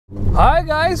Hi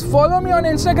guys, follow me on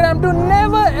Instagram to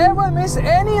never ever miss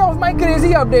any of my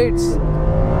crazy updates.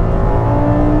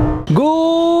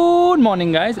 Good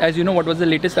morning guys. As you know, what was the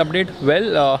latest update?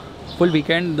 Well, full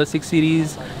weekend, the 6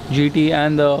 Series GT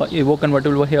and the Evo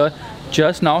convertible were here.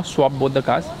 Just now swapped both the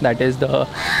cars. That is the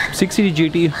 6 Series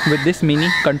GT with this mini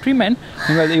Countryman.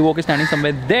 Meanwhile, the Evo is standing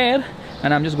somewhere there.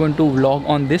 And I'm just going to vlog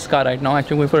on this car right now.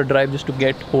 Actually, I'm going for a drive just to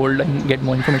get hold and get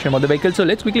more information about the vehicle. So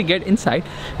let's quickly get inside.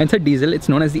 And it's a diesel. It's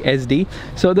known as the SD.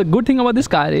 So the good thing about this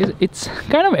car is it's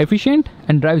kind of efficient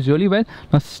and drives really well.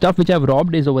 Now, stuff which I've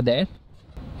robbed is over there.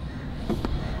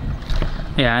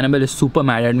 Yeah, Annabelle is super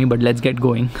mad at me, but let's get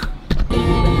going.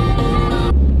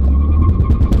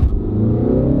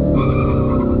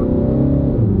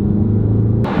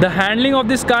 The handling of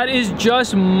this car is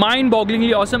just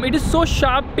mind-bogglingly awesome. It is so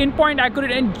sharp, pinpoint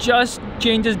accurate, and just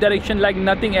changes direction like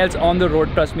nothing else on the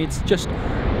road. Trust me, it's just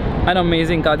an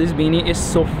amazing car. This beanie is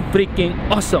so freaking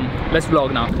awesome. Let's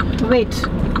vlog now. Wait.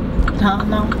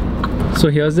 No. So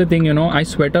here's the thing, you know, I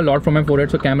sweat a lot from my forehead,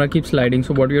 so camera keeps sliding.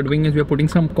 So what we are doing is we are putting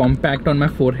some compact on my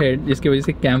forehead, जिसकी वजह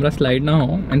से camera slide ना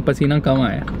हो and पसीना कम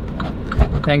आए.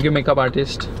 Thank you, makeup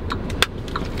artist.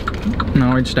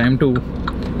 Now it's time to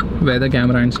wear the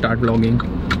camera and start vlogging.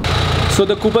 So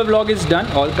the Cooper vlog is done,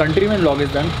 or Countryman vlog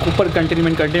is done. Cooper,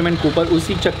 Countryman, Cooper.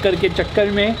 उसी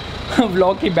चक्कर में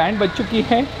vlog की band बज चुकी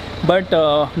है. But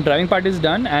driving part is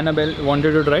done. Annabelle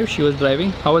wanted to drive. She was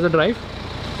driving. How was the drive?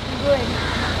 Good.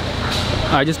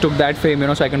 I just took that frame, you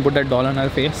know, so I can put that doll on her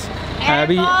face.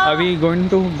 Are we going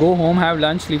to go home, have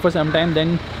lunch, sleep for some time,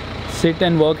 then sit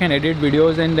and work and edit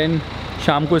videos, and then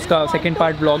शाम को इसका second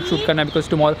part vlog shoot करना because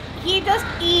tomorrow. He just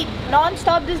eat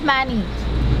non-stop. This man eats.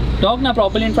 Talk now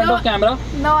properly in front of camera.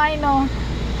 No, I know.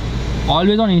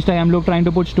 Always on Instagram, look, trying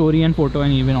to put story and photo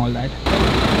and even all that.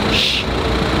 Shh.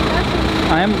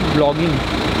 I am vlogging.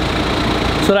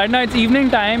 So right now it's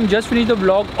evening time. Just finished the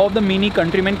vlog of the mini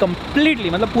Countryman completely.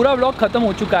 मतलब पूरा vlog खत्म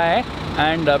हो चुका है.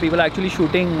 And people are actually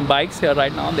shooting bikes here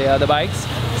right now. They are the bikes.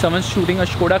 Someone's shooting a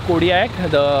Skoda Kodiaq,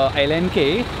 the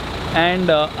LNK. And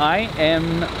I am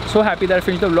so happy that I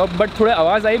finished the vlog. But थोड़े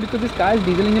आवाज़ आई because this car's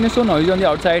diesel engine is so noisy on the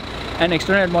outside and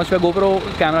external atmosphere. GoPro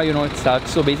camera, you know, it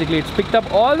sucks. So basically it's picked up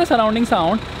all the surrounding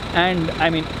sound, and I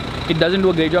mean it doesn't do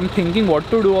a great job. I'm thinking what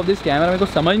to do of this camera. मेरे को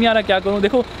समझ नहीं आ रहा क्या करूँ.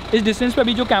 देखो इस distance पे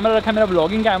भी जो कैमरा रखा है मेरा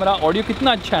व्लॉगिंग कैमरा, ऑडियो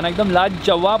कितना अच्छा है ना, एकदम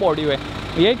लाजवाब ऑडियो है.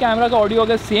 ये कैमरा का ऑडियो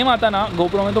अगर सेम आता ना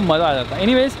GoPro में तो मज़ा आ जाता.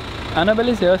 Anyways, Annabelle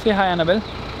is here. Say hi, Annabelle.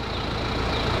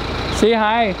 Say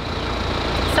hi.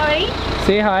 Sorry.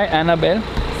 Say hi, Annabelle.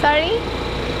 Sorry.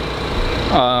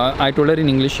 I told her in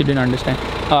English. She didn't understand.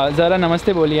 ज़रा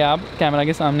नमस्ते बोलिए आप कैमरा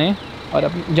के सामने और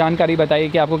अपनी जानकारी बताइए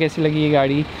कि आपको कैसी लगी ये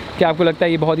गाड़ी. क्या आपको लगता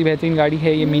है ये बहुत ही बेहतरीन गाड़ी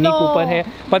है? ये मिनी कूपर है.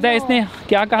 पता है इसने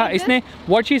क्या कहा? इसने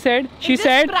what she said? She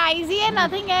said pricey and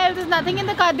nothing else. There's nothing in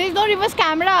the car. There's no reverse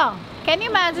camera. Can you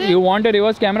imagine? You want a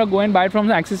reverse camera? Go and buy it from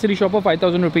the accessory shop for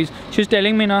 5,000 rupees. She's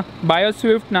telling me na buy a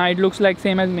Swift. Nah, it looks like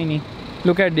same as Mini.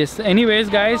 Look at this. Anyways,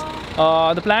 guys,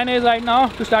 the plan is right now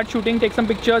to start shooting, take some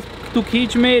pictures, to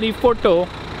खींच मेरी photo.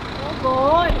 Oh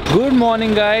God. Good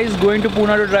morning, guys. Going to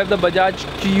Pune to drive the Bajaj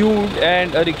Qute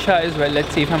and a rickshaw as well.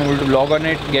 Let's see if I'm able to vlog on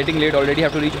it. Getting late already.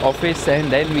 Have to reach office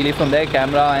and then we leave from there.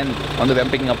 Camera and on the way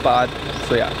I'm picking up path.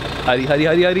 So yeah, hurry.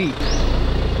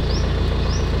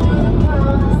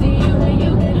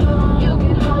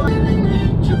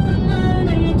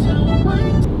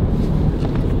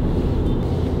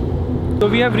 So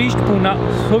we have reached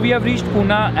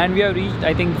Pune. And we have reached,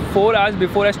 I think, 4 hours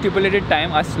before a stipulated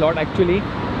time, a slot actually.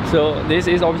 So this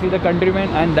is obviously the Countryman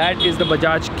and that is the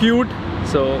Bajaj Qute.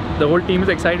 So the whole team is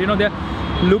excited. You know, they're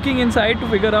looking inside to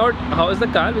figure out how is the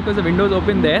car because the window is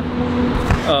open there.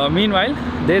 Meanwhile,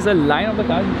 there's a line of the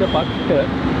cars which are parked here.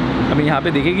 I mean, यहाँ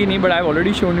पे दिखेगी नहीं, but I've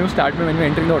already shown you start में when we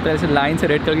entering the hotel. ऐसे line से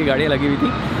red colour की गाड़ियाँ लगी हुई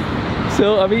थी. So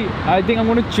अभी I think I'm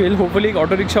going to chill. Hopefully एक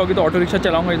ऑटो रिक्शा होगी तो ऑटो रिक्शा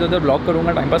चलाऊँगा, इधर उधर ब्लॉग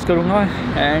करूँगा, टाइम पास करूँगा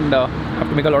and have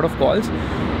to make a lot of calls.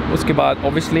 उसके बाद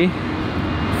obviously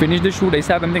finish the shoot.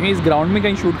 ऐसा I'm thinking इस ग्राउंड में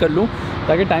कहीं शूट कर लूँ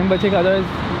ताकि टाइम बचेगा. Otherwise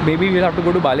maybe we'll have to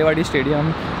go to Balewadi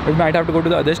stadium, we might have to go to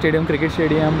the other stadium, cricket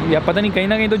stadium, या पता नहीं कहीं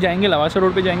ना कहीं तो जाएंगे. लवासा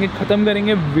रोड पे जाएंगे, ख़त्म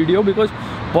करेंगे वीडियो बिकॉज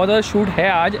बहुत ज़्यादा शूट है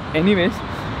आज anyways.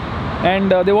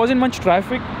 And there wasn't much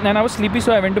traffic and I was sleepy,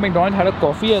 so I went to McDonald's, had a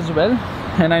coffee as well.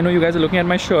 And I know you guys are looking at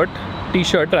my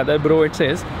t-shirt rather, bro, it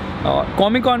says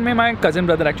Comic Con mein my cousin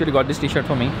brother actually got this t-shirt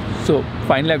for me, so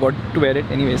finally I got to wear it.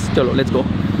 Anyways, chalo, let's go.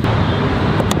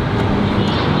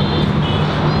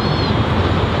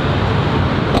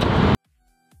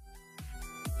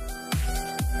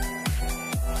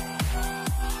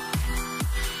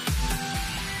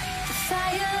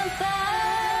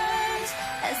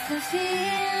 The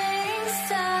feeling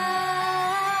starts.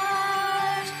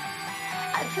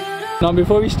 I Now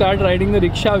before we start riding the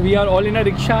rickshaw, we are all in a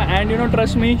rickshaw and you know,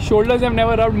 trust me, shoulders have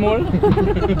never rubbed more.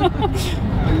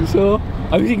 So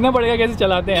अभी सीखना पड़ेगा कैसे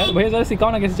चलाते हैं भैया, ज़रा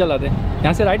सिखाओ ना कैसे चलाते हैं।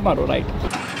 यहाँ से राइट मारो, right.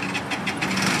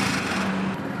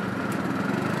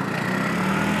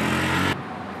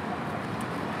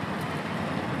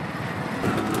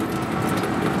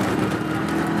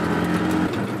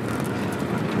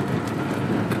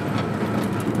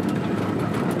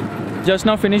 Just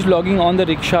now finished vlogging on the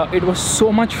rickshaw. It was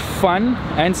so much fun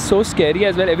and so scary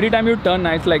as well. Every time you turn,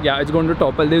 it's like, yeah, it's going to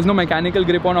topple. There's no mechanical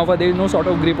grip on offer. There's no sort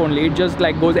of grip only. It just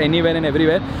like goes anywhere and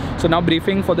everywhere. So now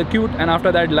briefing for the cute, and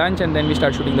after that lunch, and then we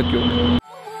start shooting the cute.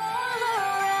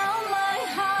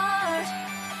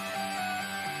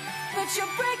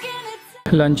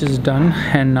 Lunch is done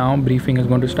and now briefing is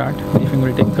going to start. Briefing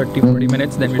will take 30-40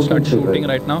 minutes. Then we'll start shooting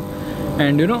right now.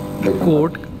 And you know,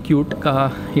 quote cute ka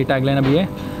ye tagline abhi hai.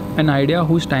 An idea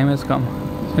whose time has come.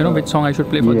 You know which song I should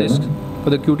play for this? For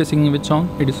the cute is singing which song?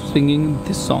 It is singing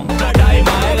this song. 4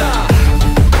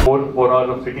 hours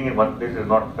of sitting in one place is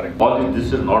not correct. All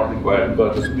this is not required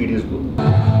because the speed is good.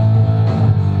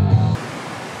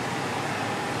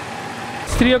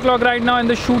 It's 3 o'clock right now and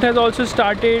the shoot has also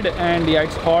started, and yeah,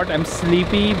 it's hot, I'm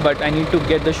sleepy, but I need to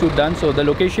get the shoot done. So the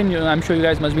location, you know, I'm sure you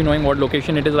guys must be knowing what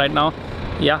location it is right now.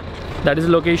 Yeah, that is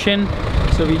the location.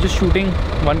 So we're just shooting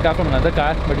one car from another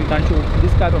car, but we can't shoot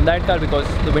this car from that car because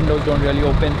the windows don't really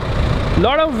open.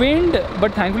 Lot of wind,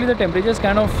 but thankfully the temperature is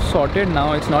kind of sorted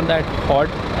now. It's not that hot,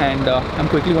 and I'm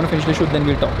quickly going to finish the shoot, then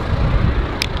we'll talk.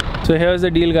 So here's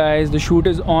the deal, guys. The shoot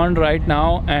is on right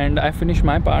now and I finished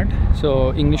my part.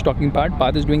 So English talking part,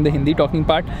 Path is doing the Hindi talking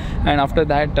part, and after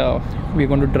that we're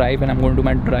going to drive and I'm going to do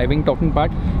my driving talking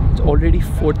part. It's already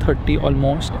 4:30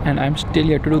 almost and I'm still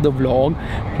here to do the vlog,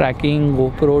 tracking,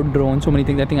 GoPro, drone, so many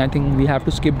things. I think we have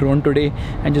to skip drone today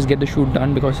and just get the shoot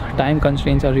done because time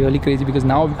constraints are really crazy, because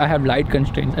now I have light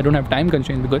constraints. I don't have time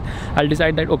constraints because I'll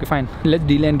decide that okay fine, let's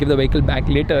delay and give the vehicle back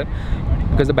later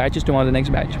because the batch is tomorrow, the next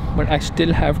batch, but I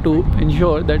still have to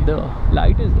ensure that the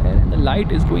light is there, and the light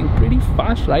is going pretty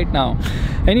fast right now.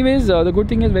 Anyways, the good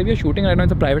thing is where we are shooting right now,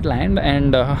 it's a private land,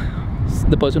 and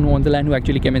the person who owns the land who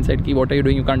actually came and said, what are you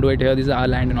doing, you can't do it here, this is our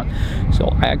land and all.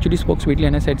 So I actually spoke sweetly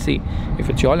and I said, see, if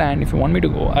it's your land, if you want me to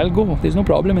go, I'll go, there's no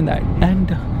problem in that.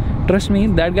 And trust me,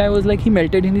 that guy was like, he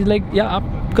melted and he's like, yeah,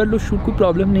 aap kar lo shoot, koi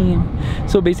problem nahi hai.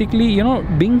 So basically, you know,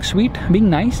 being sweet, being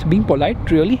nice, being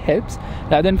polite really helps,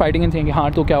 rather than fighting and saying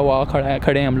हाँ तो क्या हुआ,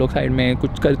 खड़े हैं हम लोग side में,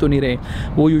 कुछ कर तो नहीं रहे.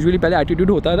 वो usually पहले attitude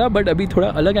होता था, but अभी थोड़ा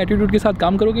अलग attitude के साथ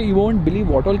काम करोगे, you won't believe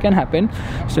what all can happen.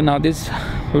 So now this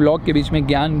vlog के बीच में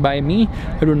ज्ञान by me,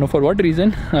 I don't know for what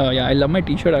reason. Yeah, I love my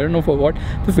t-shirt, I don't know for what.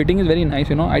 The fitting is very nice,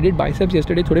 you know. I did biceps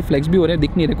yesterday, थोड़े flex भी हो रहे हैं,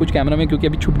 दिख नहीं रहे कुछ कैमरा में क्योंकि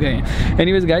अभी छुप गए हैं.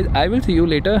 Anyways guys, I will see you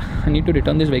later. I need to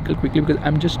return this vehicle quickly because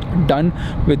I'm just done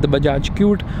with the Bajaj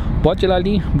Qute. बहुत चला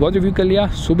ली, बहुत रिव्यू कर लिया.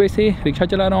 सुबह से रिक्शा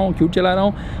चला रहा हूँ, क्यूट चला रहा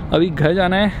हूँ. अभी घर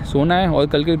जाना है, सोना है और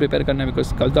कल के लिए प्रिपेयर करना है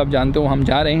बिकॉज कल तो आप जानते हो हम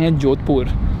जा रहे हैं Jodhpur.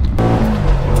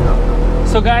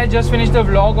 So guys, just finished the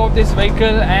vlog of this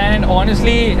vehicle and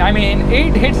honestly, I mean,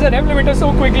 it hits the rev limiter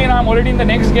so quickly and I'm already in the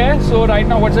next gear. So right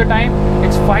now, what's the time?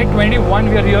 It's 5:21.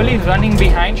 We are really running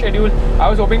behind schedule. I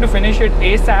was hoping to finish it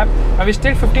ASAP. Now we're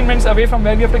still 15 minutes away from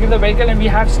where we have to give the vehicle and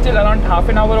we have still around half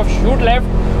an hour of shoot left.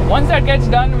 Once that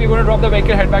gets done, we're going to drop the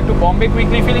vehicle, head back to Bombay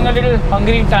quickly, feeling a little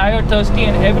hungry, tired, thirsty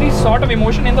and every sort of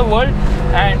emotion in the world.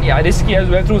 And yeah, risky as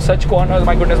well through such corners.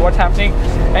 My goodness, what's happening?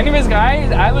 Anyways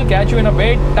guys, I will catch you in a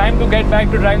bit. Time to get back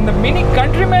to driving the Mini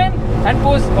Countryman and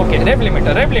post. Okay, rev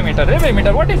limiter, rev limiter, rev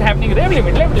limiter. What is happening? Rev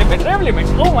limit, rev limit, rev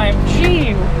limits. Oh my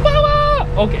G.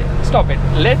 Okay, stop it.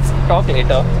 Let's talk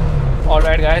later.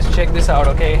 Alright guys, check this out,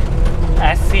 okay?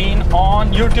 As seen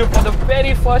on YouTube for the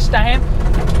very first time,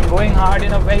 going hard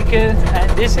in a vehicle, and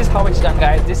this is how it's done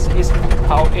guys. This is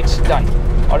how it's done.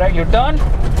 Alright, you turn,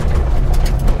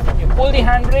 you pull the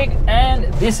handbrake, and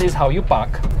this is how you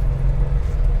park.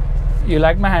 You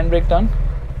like my handbrake turn?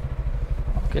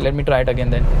 Okay, let me try it again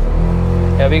then.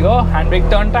 Here we go, handbrake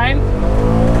turn time.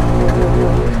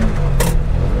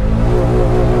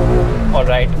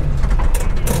 Alright,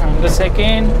 and the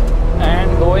second,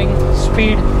 and going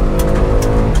speed.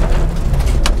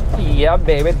 Yeah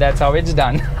baby, that's how it's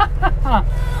done.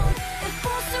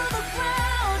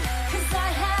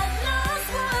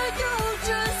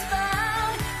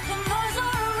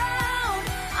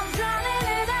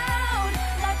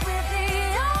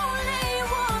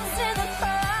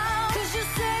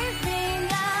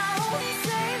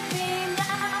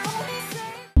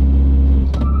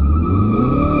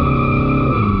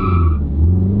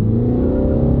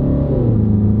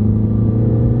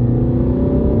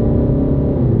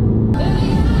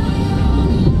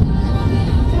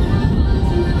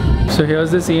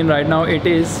 here's the scene right now. It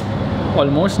is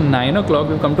almost 9 o'clock.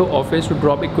 We've come to office to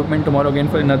drop equipment. Tomorrow again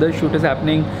for another shoot is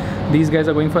happening. These guys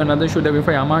are going for another shoot. They're going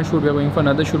for Yamaha shoot. We're going for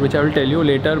another shoot, which I will tell you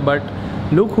later. But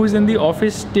look who's in the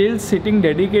office, still sitting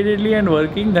dedicatedly and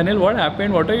working. Dhanil, what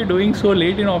happened? What are you doing so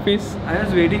late in office? I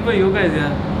was waiting for you guys,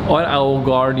 yeah. Or oh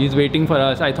god, he's waiting for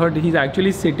us. I thought he's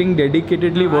actually sitting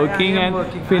dedicatedly working and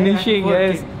working. finishing.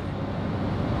 Yes.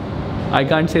 I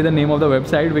can't say the name of the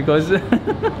website because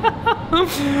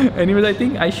anyways, I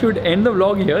think I should end the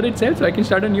vlog here itself so I can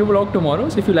start a new vlog tomorrow.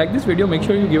 So if you like this video, make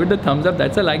sure you give it the thumbs up.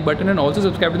 That's a like button, and also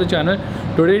subscribe to the channel.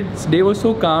 Today's day was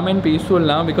so calm and peaceful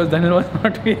now because Dhanil was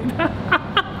not with.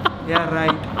 Yeah,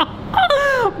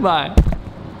 right. Bye.